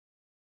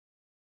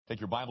Take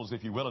your Bibles,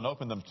 if you will, and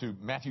open them to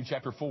Matthew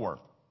chapter 4.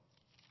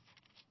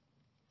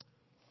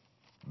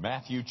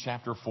 Matthew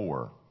chapter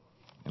 4.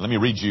 And let me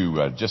read you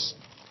just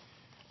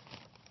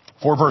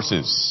 4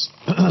 verses.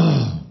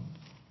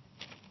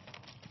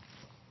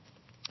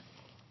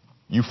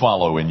 You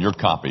follow in your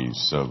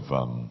copies of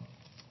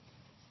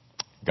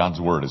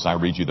God's Word as I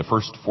read you the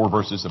first 4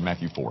 verses of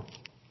Matthew 4.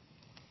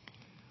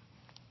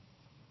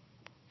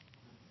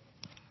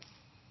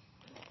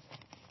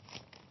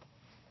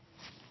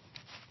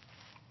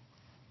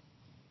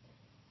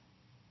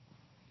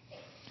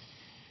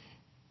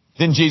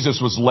 Then Jesus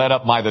was led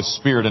up by the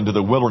Spirit into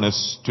the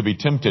wilderness to be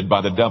tempted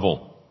by the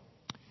devil.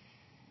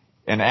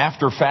 And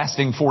after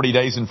fasting 40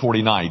 days and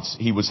 40 nights,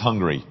 he was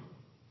hungry.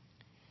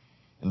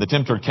 And the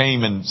tempter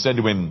came and said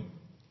to him,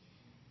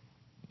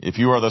 "If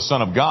you are the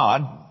Son of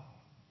God,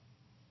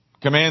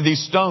 command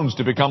these stones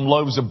to become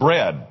loaves of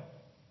bread."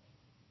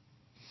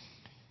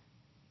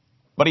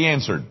 But he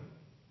answered,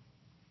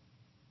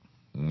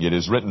 "It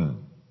is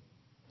written,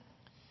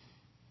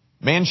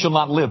 man shall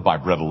not live by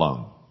bread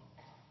alone,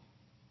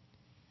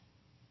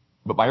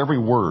 but by every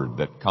word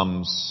that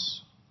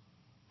comes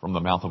from the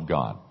mouth of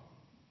God.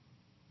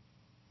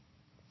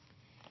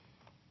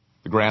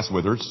 The grass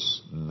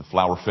withers and the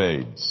flower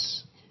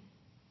fades,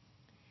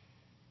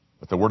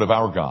 but the word of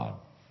our God,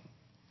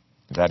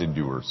 that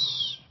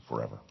endures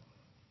forever."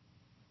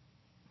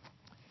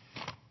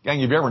 Gang,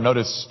 have you ever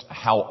noticed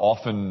how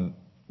often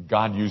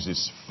God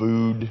uses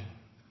food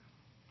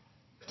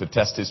to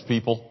test his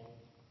people?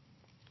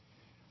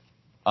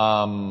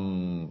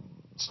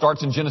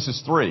 Starts in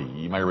Genesis 3.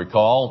 You may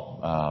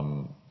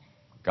recall,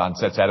 God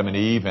sets Adam and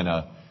Eve in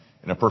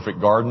a perfect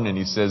garden, and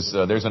he says,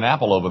 "There's an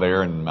apple over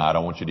there, and I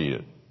don't want you to eat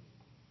it."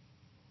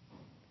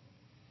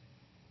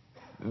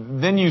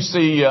 Then you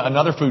see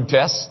another food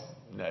test,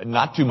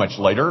 not too much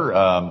later.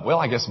 Well,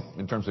 I guess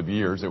in terms of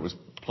years, it was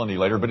plenty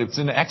later, but it's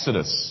in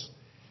Exodus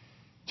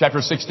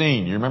chapter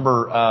 16. You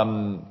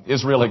remember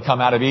Israel had come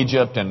out of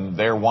Egypt, and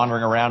they're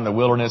wandering around in the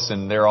wilderness,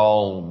 and they're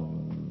all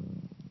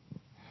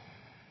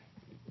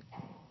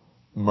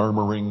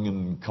murmuring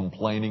and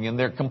complaining, and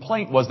their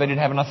complaint was they didn't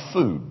have enough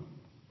food.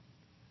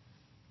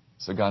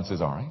 So God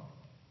says, "All right,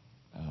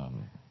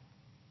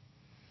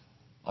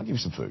 I'll give you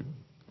some food."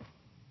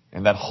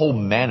 And that whole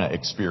manna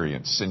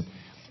experience, and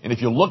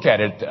if you look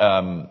at it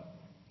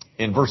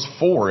in verse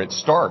 4, it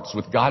starts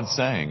with God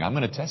saying, "I'm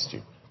going to test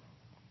you."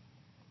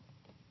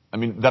 I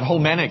mean, that whole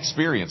manna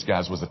experience,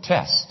 guys, was a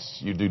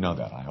test. You do know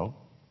that, I hope.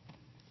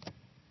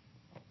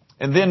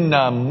 And then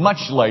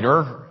much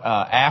later,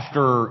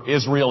 after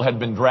Israel had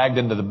been dragged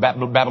into the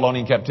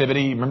Babylonian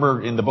captivity,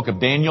 remember in the book of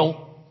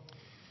Daniel,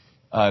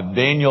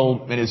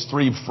 Daniel and his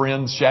 3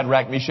 friends,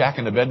 Shadrach, Meshach,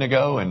 and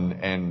Abednego,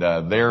 and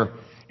they're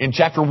in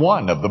chapter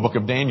 1 of the book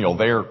of Daniel.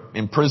 They're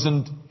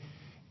imprisoned,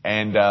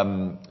 and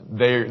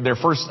their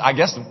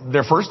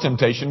first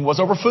temptation was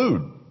over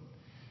food,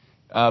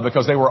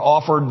 because they were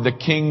offered the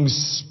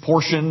king's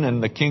portion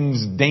and the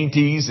king's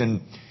dainties, and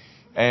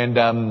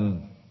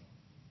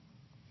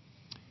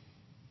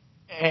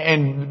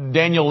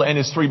Daniel and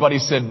his 3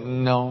 buddies said,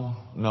 no,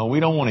 we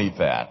don't want to eat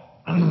that.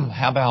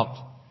 How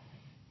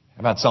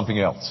about something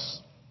else?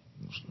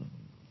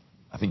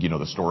 I think you know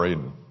the story,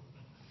 and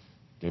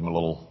gave them a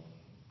little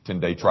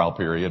 10-day trial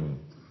period, and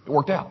it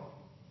worked out.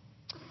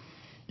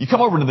 You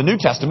come over to the New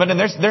Testament, and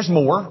there's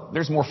more.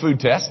 There's more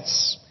food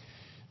tests.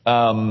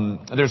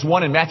 There's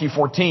one in Matthew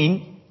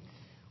 14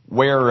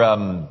 where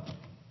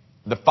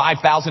the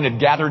 5,000 had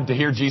gathered to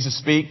hear Jesus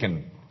speak,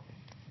 and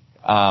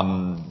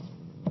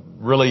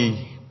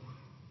really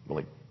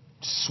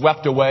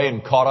swept away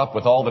and caught up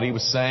with all that he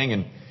was saying,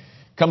 and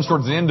comes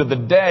towards the end of the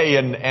day,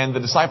 and the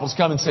disciples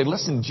come and say,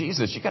 "Listen,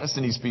 Jesus, you got to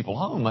send these people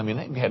home. I mean,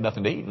 they had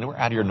nothing to eat, and they were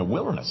out here in the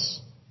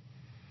wilderness."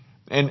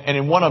 And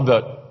in one of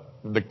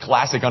the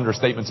classic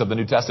understatements of the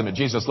New Testament,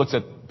 Jesus looks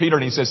at Peter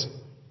and he says,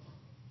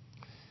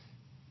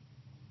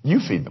 "You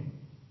feed them."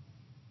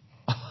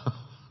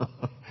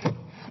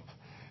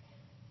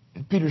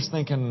 And Peter's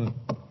thinking,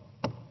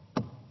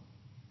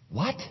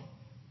 what?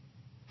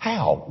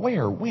 How?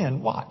 Where?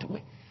 When? What?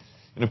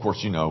 And of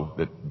course, you know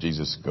that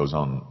Jesus goes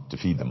on to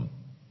feed them.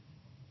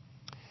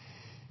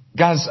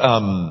 Guys,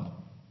 a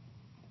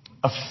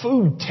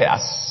food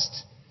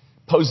test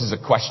poses a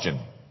question.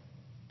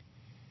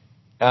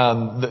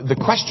 The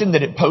question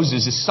that it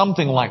poses is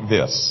something like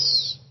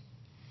this: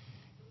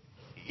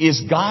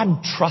 is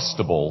God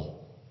trustable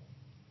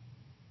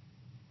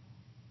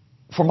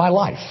for my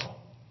life?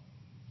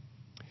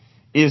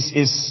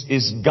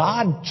 Is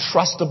God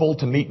trustable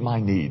to meet my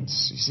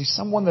needs? Is he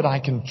someone that I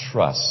can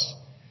trust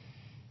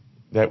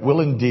that will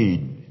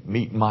indeed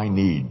meet my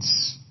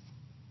needs?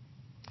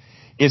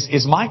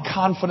 Is my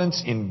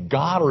confidence in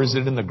God, or is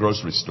it in the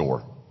grocery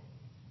store?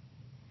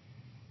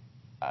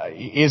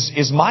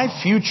 Is my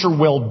future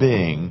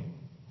well-being,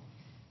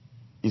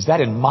 is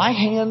that in my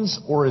hands,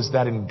 or is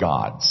that in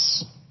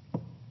God's?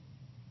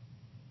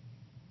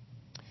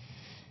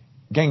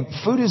 Gang,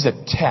 food is a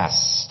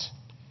test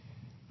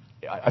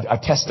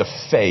of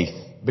faith,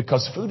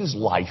 because food is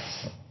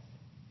life.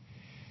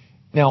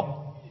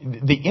 Now,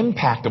 the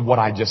impact of what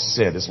I just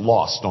said is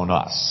lost on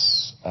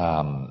us.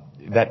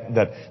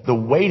 That the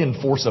weight and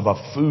force of a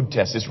food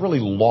test is really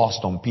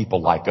lost on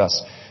people like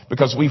us,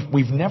 because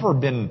we've never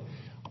been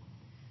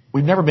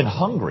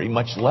hungry,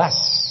 much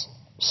less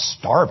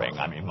starving.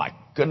 I mean, my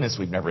goodness,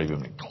 we've never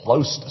even been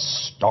close to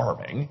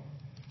starving.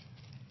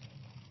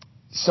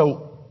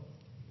 So,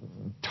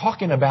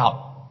 talking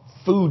about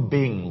food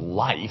being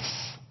life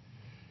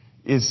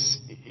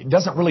it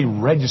doesn't really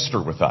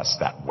register with us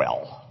that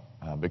well,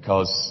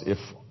 because if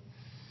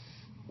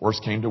worse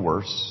came to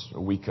worse,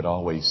 we could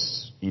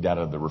always eat out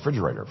of the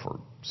refrigerator for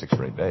 6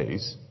 or 8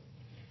 days.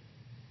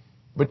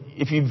 But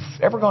if you've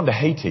ever gone to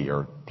Haiti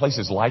or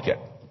places like it,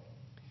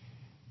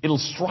 it'll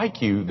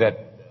strike you that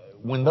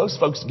when those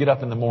folks get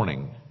up in the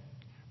morning,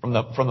 from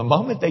the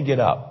moment they get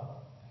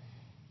up,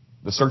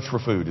 the search for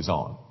food is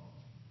on.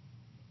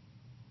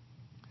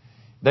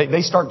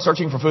 They start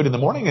searching for food in the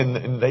morning,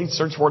 and they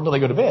search for it until they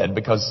go to bed,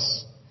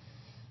 because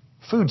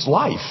food's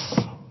life.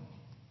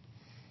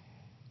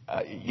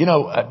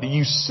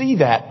 You see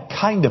that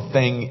kind of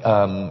thing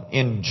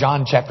in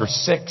John chapter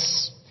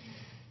 6.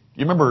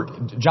 You remember,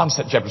 John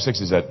chapter 6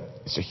 is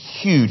a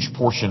huge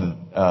portion,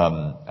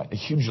 a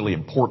hugely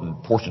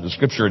important portion of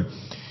Scripture. And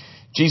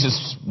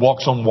Jesus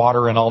walks on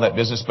water and all that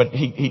business, but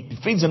he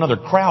feeds another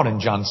crowd in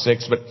John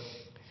 6. But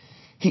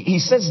he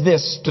says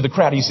this to the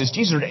crowd. He says,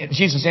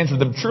 Jesus answered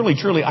them, "Truly,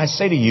 truly, I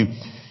say to you,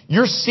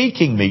 you're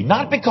seeking me,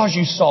 not because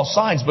you saw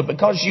signs, but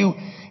because you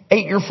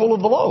ate your full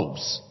of the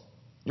loaves.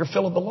 You're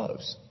full of the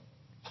loaves."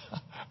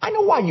 I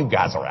know why you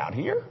guys are out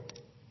here.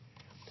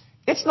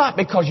 It's not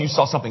because you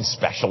saw something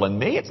special in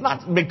me. It's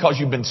not because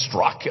you've been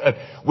struck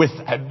with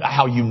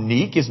how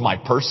unique is my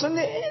person.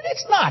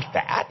 It's not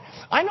that.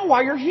 I know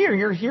why you're here.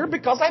 You're here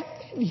because I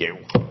fed you.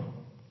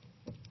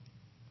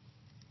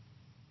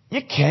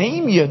 You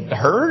came, you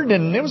heard,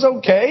 and it was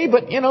okay,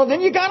 but,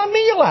 then you got a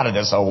meal out of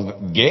this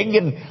whole gig.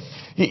 And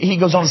he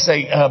goes on to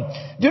say,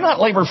 "Do not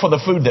labor for the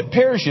food that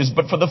perishes,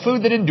 but for the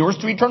food that endures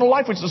to eternal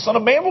life, which the Son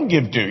of Man will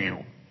give to you."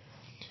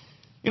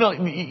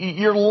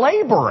 You're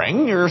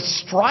laboring, you're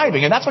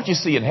striving, and that's what you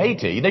see in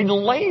Haiti. They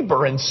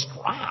labor and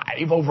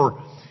strive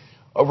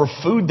over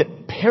food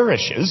that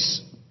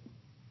perishes,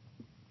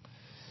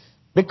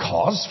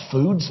 because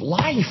food's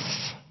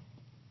life.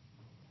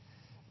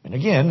 And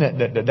again,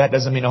 that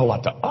doesn't mean a whole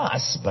lot to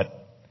us,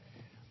 but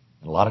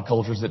in a lot of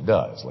cultures it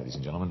does, ladies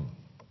and gentlemen.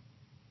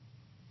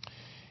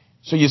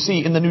 So you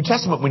see, in the New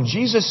Testament, when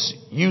Jesus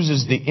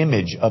uses the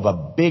image of a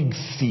big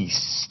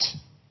feast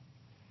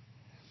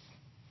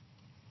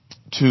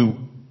to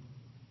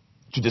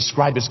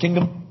describe his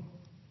kingdom,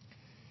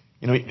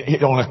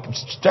 on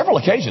several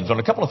occasions, on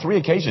a couple of 3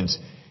 occasions,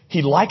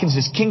 he likens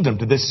his kingdom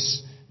to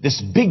this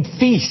big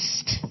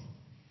feast.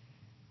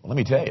 Well, let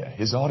me tell you,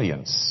 his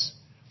audience,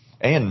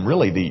 and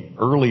really the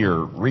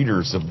earlier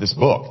readers of this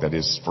book, that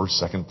is 1st,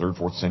 2nd, 3rd,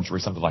 4th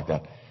century, something like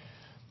that,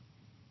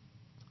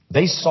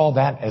 they saw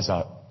that as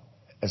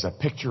a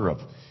picture of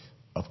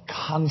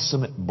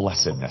consummate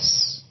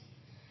blessedness.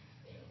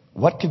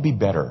 What could be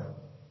better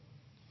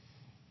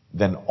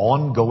than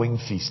ongoing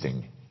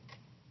feasting?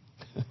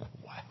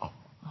 Wow.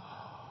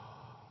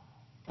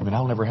 I mean,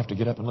 I'll never have to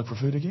get up and look for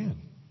food again.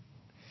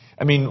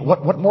 I mean,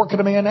 what more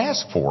could a man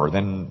ask for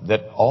than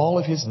that all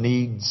of his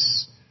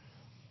needs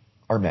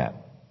are met?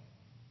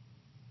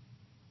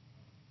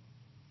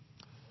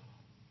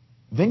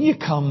 Then you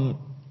come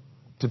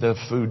to the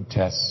food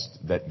test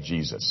that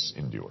Jesus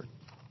endured,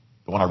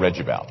 the one I read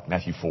you about,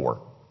 Matthew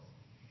 4.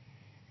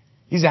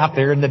 He's out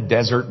there in the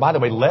desert, by the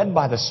way, led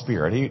by the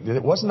Spirit.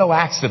 It wasn't no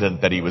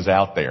accident that he was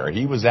out there.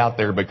 He was out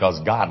there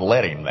because God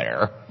led him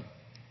there.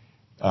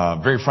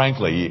 Very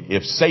frankly,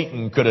 if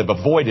Satan could have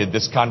avoided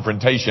this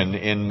confrontation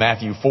in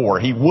Matthew 4,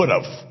 he would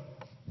have.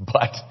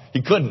 But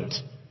he couldn't.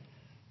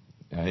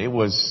 It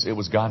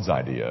was God's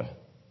idea.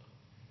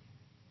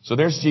 So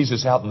there's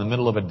Jesus out in the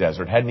middle of a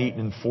desert, hadn't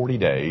eaten in 40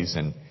 days,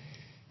 and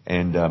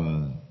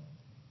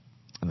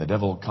the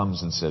devil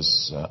comes and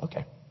says,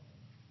 "Okay,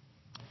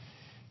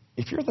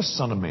 if you're the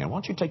Son of Man, why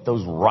don't you take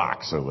those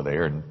rocks over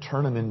there and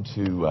turn them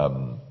into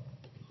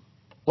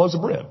loaves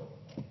of bread?"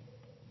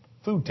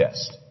 Food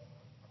test.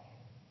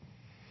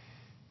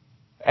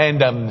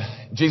 And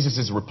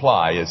Jesus'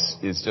 reply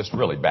is just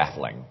really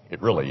baffling.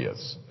 It really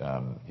is.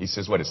 He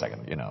says, "Wait a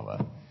second,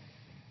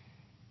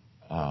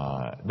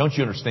 don't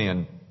you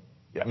understand?"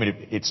 I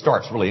mean, it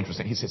starts really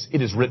interesting. He says,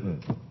 "It is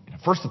written."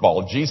 First of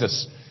all,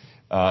 Jesus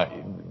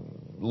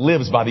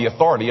lives by the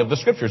authority of the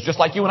Scriptures, just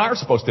like you and I are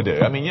supposed to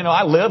do. I mean,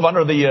 I live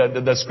under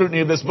the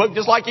scrutiny of this book,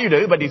 just like you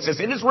do. But he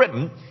says, "It is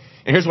written,"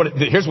 and here's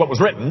what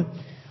was written: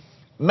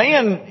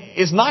 "Man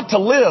is not to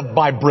live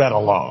by bread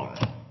alone.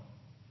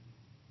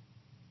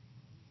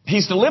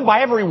 He's to live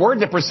by every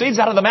word that proceeds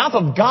out of the mouth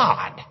of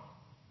God."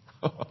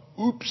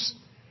 Oops.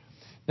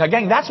 Now,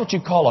 gang, that's what you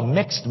call a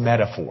mixed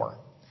metaphor.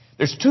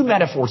 There's 2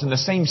 metaphors in the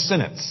same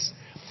sentence,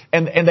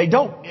 and they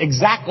don't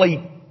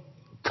exactly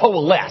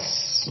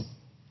coalesce.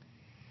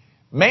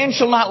 Man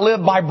shall not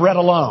live by bread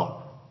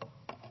alone.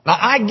 Now,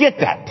 I get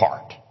that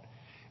part.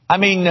 I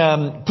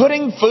mean,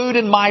 putting food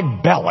in my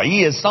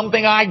belly is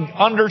something I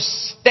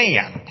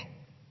understand.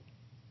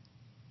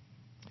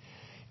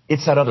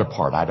 It's that other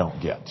part I don't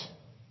get.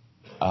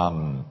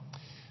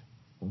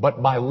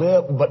 But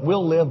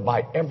we'll live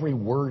by every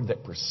word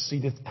that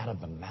proceedeth out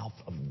of the mouth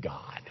of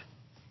God.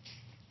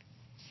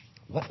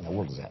 What in the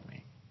world does that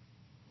mean?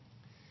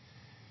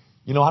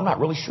 You know, I'm not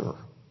really sure.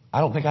 I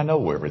don't think I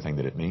know everything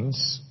that it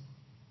means.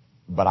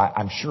 But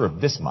I'm sure of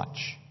this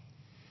much.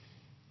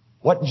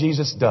 What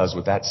Jesus does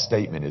with that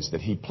statement is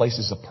that he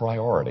places a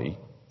priority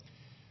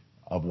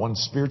of one's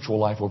spiritual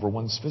life over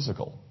one's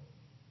physical.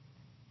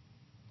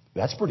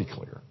 That's pretty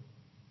clear.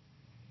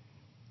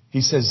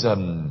 He says,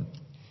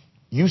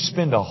 you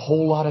spend a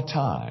whole lot of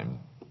time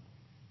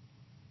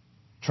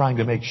trying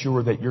to make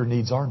sure that your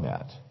needs are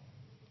met,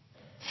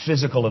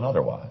 physical and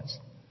otherwise.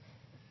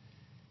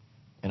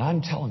 And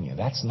I'm telling you,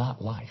 that's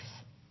not life.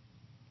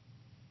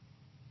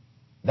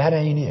 That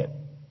ain't it.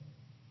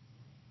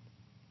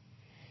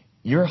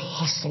 You're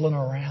hustling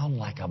around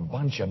like a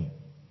bunch of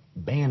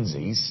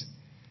bansies,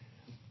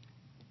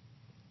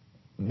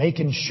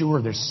 making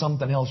sure there's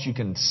something else you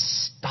can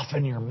stuff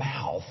in your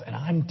mouth. And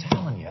I'm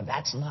telling you,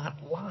 that's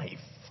not life.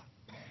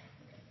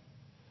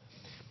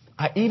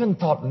 I even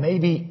thought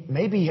maybe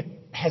it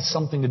has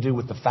something to do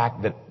with the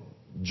fact that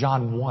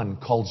John 1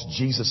 calls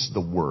Jesus the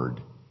Word.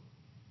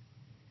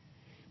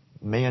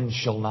 Man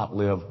shall not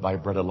live by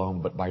bread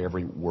alone, but by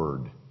every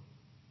word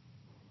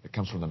that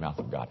comes from the mouth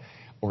of God.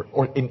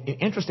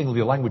 Interestingly,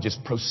 the language is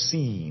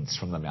proceeds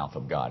from the mouth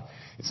of God.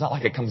 It's not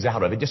like it comes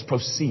out of it, just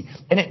proceed.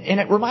 And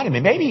it reminded me,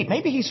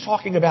 maybe he's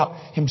talking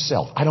about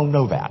himself. I don't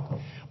know that.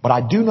 But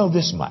I do know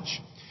this much.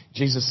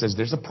 Jesus says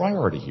there's a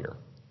priority here.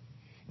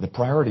 The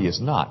priority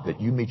is not that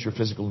you meet your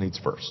physical needs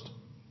first.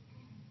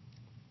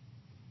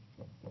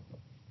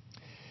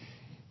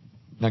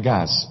 Now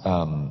guys,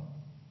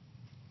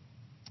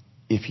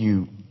 if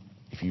you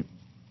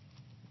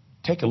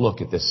take a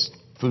look at this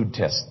food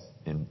test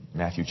in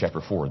Matthew chapter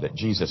 4 that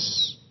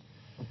Jesus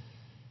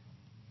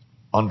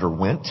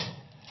underwent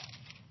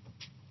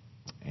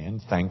and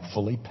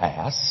thankfully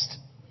passed,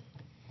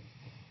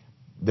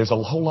 there's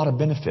a whole lot of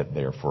benefit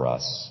there for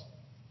us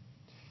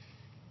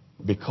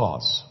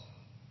because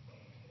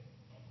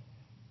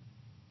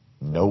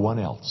no one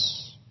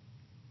else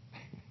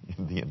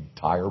in the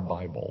entire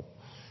Bible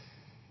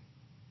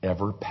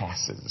ever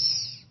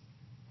passes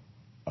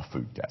a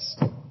food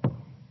test.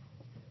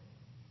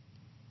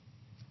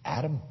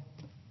 Adam,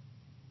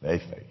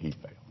 he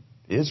failed.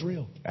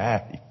 Israel, he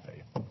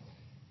failed.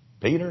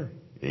 Peter,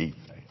 he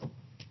failed.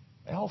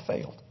 They all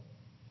failed.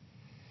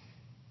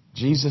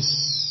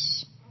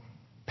 Jesus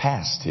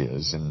passed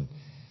his, and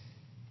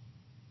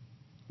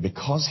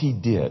because he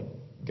did,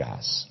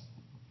 guys,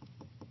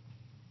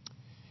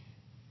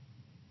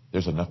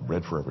 there's enough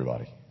bread for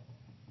everybody.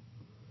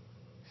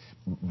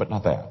 But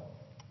not that.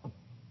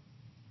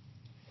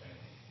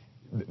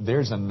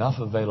 There's enough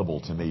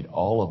available to meet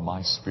all of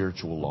my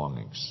spiritual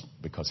longings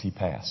because he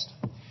passed.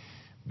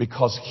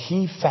 Because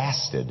he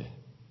fasted,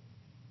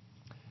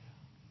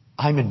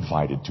 I'm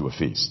invited to a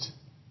feast.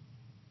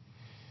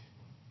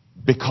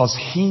 Because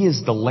he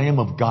is the Lamb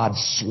of God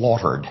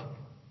slaughtered.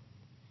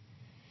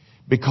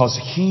 Because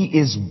he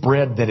is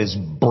bread that is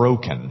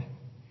broken.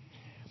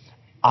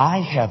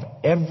 I have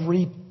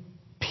every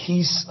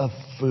piece of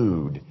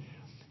food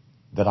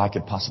that I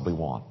could possibly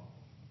want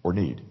or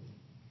need.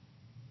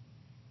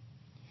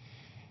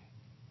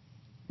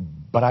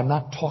 But I'm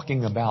not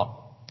talking about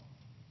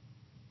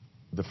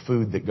the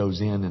food that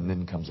goes in and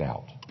then comes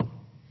out.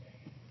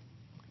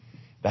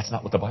 That's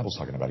not what the Bible's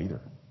talking about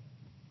either.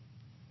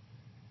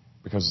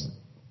 Because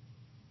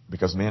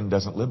man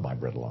doesn't live by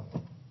bread alone.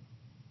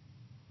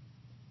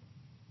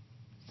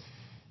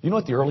 You know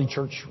what the early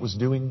church was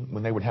doing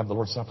when they would have the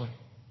Lord's Supper?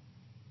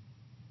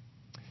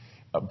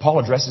 Paul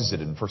addresses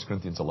it in 1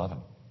 Corinthians 11.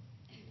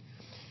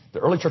 The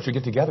early church would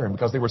get together, and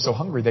because they were so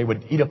hungry, they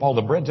would eat up all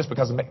the bread just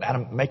because of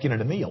making it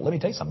a meal. Let me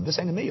tell you something. This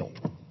ain't a meal.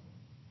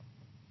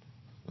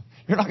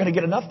 You're not going to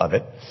get enough of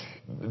it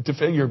to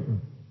fill your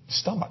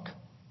stomach.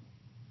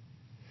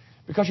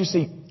 Because you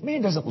see,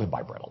 man doesn't live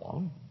by bread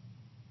alone.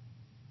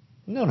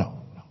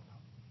 No.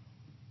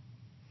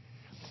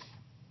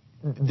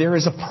 There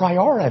is a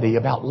priority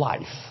about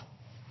life.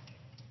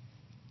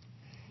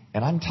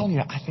 And I'm telling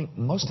you, I think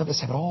most of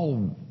us have it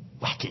all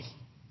wacky.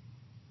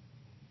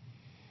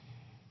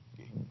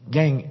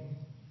 Gang,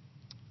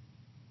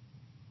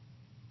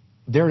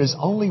 there is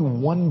only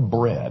one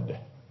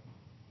bread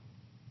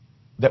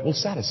that will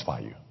satisfy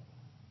you.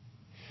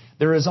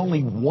 There is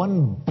only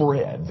one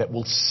bread that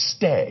will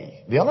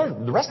stay.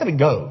 The rest of it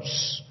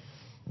goes.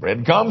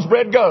 Bread comes,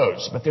 bread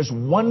goes. But there's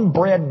one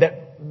bread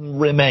that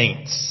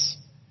remains.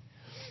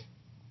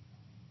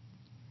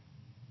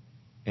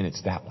 And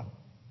it's that one.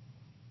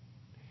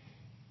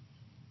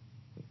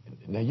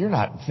 Now, you're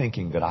not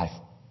thinking that I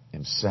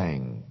am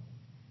saying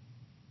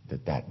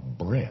that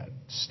bread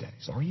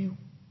stays, are you?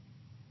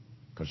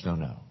 Because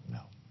no.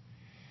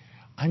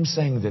 I'm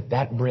saying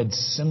that bread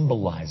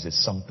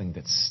symbolizes something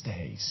that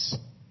stays.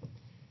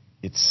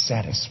 It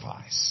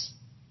satisfies.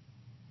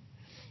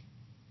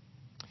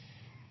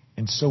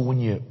 And so when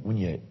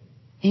you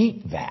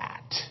eat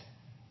that,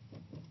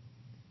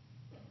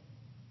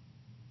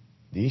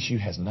 the issue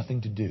has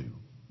nothing to do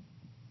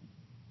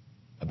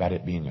about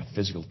it being a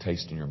physical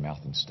taste in your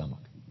mouth and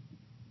stomach.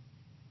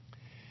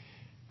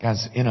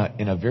 Guys, in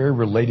a very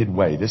related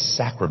way, this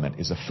sacrament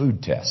is a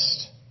food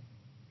test.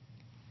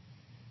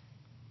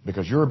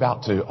 Because you're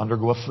about to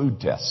undergo a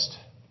food test.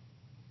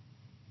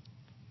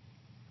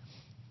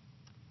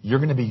 You're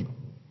going to be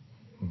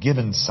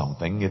given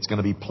something. It's going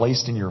to be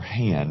placed in your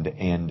hand,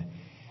 and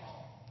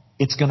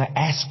it's going to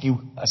ask you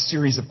a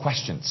series of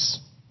questions.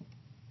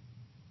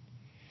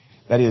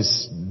 That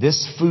is,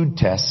 this food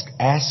test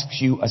asks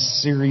you a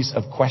series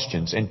of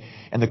questions. And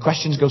the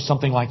questions go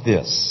something like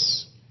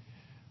this.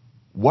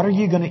 What are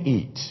you going to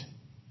eat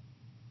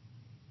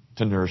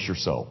to nourish your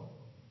soul?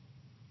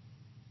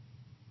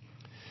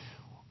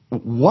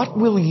 What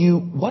will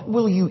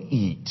you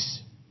eat?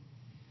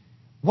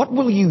 What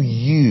will you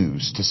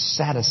use to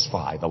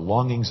satisfy the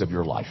longings of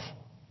your life?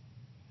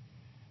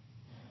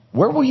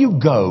 Where will you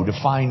go to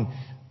find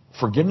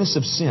forgiveness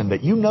of sin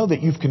that you know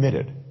that you've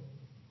committed?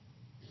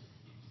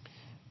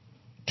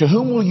 To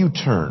whom will you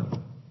turn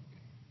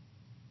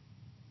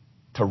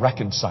to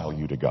reconcile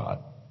you to God?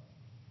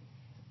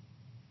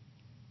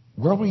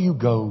 Where will you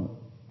go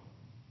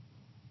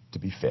to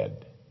be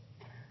fed?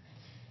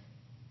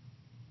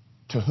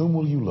 To whom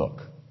will you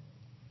look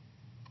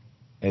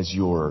as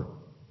your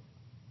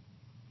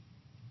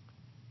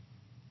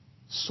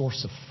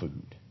source of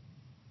food?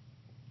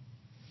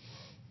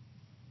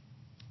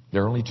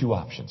 There are only two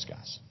options,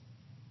 guys.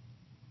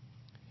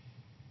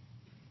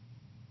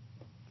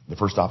 The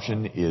first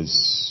option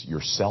is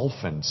yourself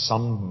and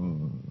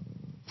some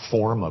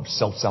form of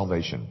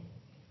self-salvation.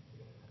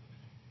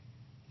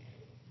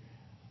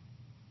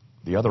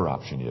 The other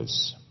option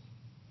is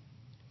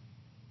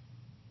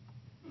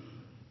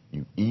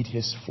you eat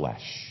his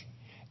flesh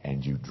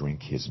and you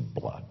drink his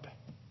blood.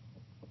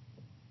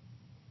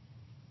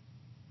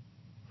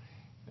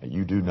 Now,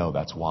 you do know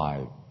that's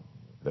why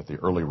that the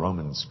early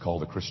Romans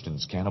called the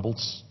Christians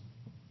cannibals,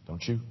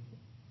 don't you?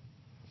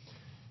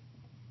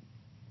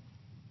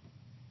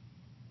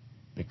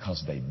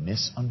 Because they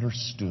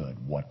misunderstood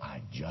what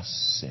I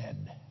just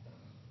said.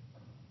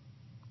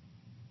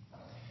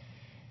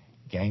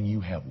 Gang, you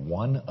have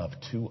one of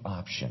two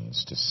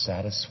options to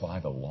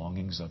satisfy the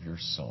longings of your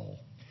soul.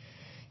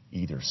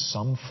 Either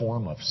some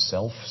form of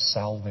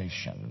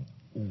self-salvation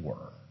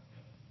or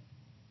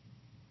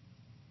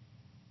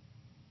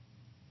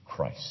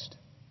Christ.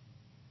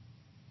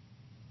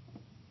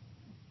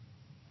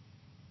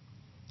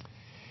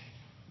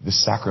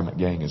 This sacrament,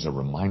 gang, is a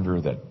reminder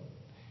that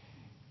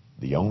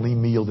the only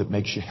meal that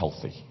makes you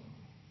healthy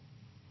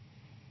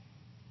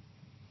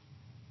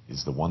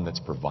is the one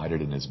that's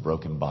provided in his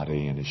broken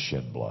body and his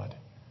shed blood.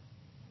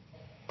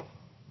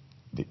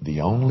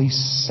 The only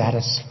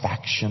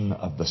satisfaction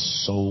of the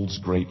soul's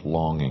great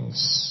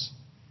longings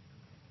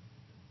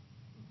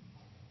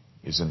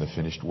is in the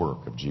finished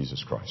work of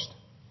Jesus Christ.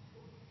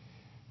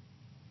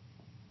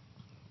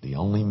 The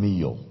only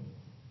meal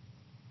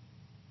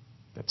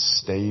that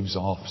staves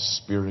off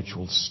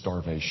spiritual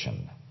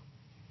starvation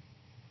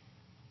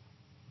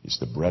is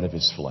the bread of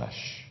his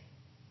flesh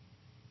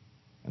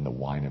and the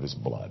wine of his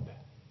blood.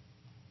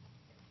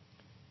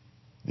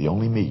 The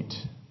only meat,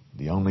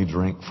 the only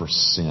drink for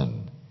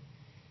sin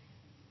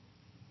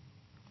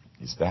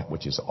is that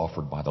which is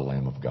offered by the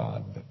Lamb of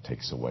God that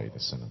takes away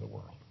the sin of the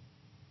world.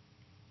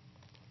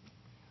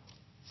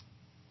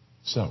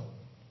 So,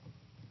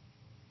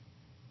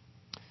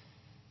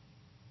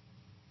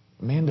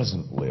 man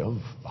doesn't live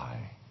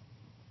by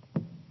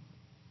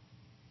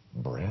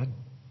bread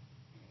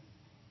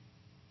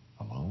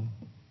alone.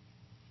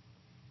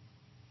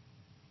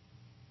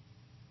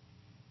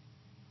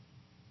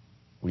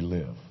 We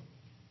live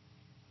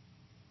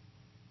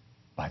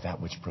by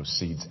that which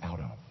proceeds out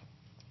of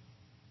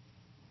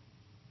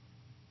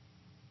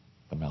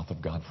the mouth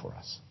of God for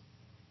us.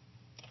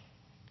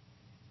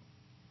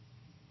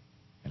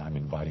 And I'm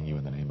inviting you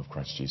in the name of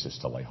Christ Jesus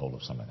to lay hold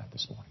of some of that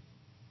this morning.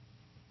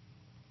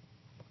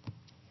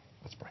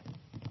 Let's pray.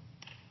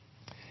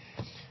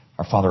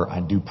 Our Father,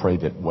 I do pray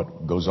that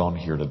what goes on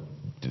here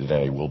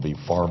today will be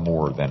far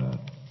more than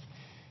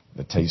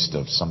the taste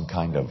of some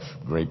kind of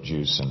grape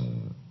juice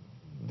and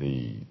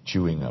the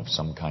chewing of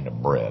some kind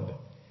of bread,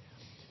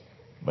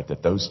 but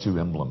that those two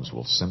emblems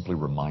will simply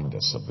remind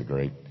us of the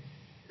great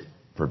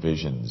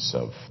provisions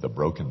of the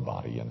broken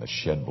body and the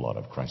shed blood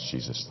of Christ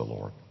Jesus the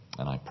Lord.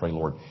 And I pray,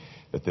 Lord,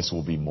 that this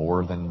will be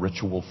more than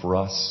ritual for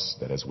us,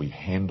 that as we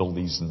handle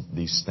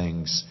these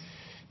things,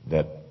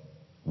 that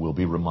we'll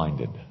be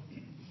reminded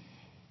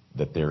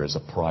that there is a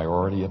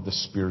priority of the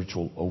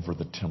spiritual over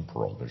the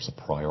temporal. There's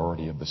a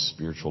priority of the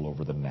spiritual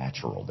over the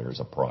natural. There's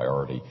a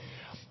priority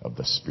of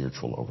the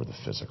spiritual over the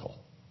physical.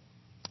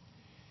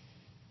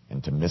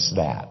 And to miss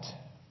that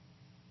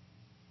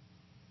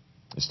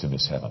is to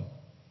miss heaven.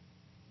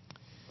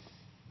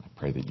 I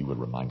pray that you would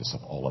remind us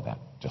of all of that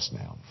just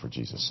now, for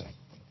Jesus' sake.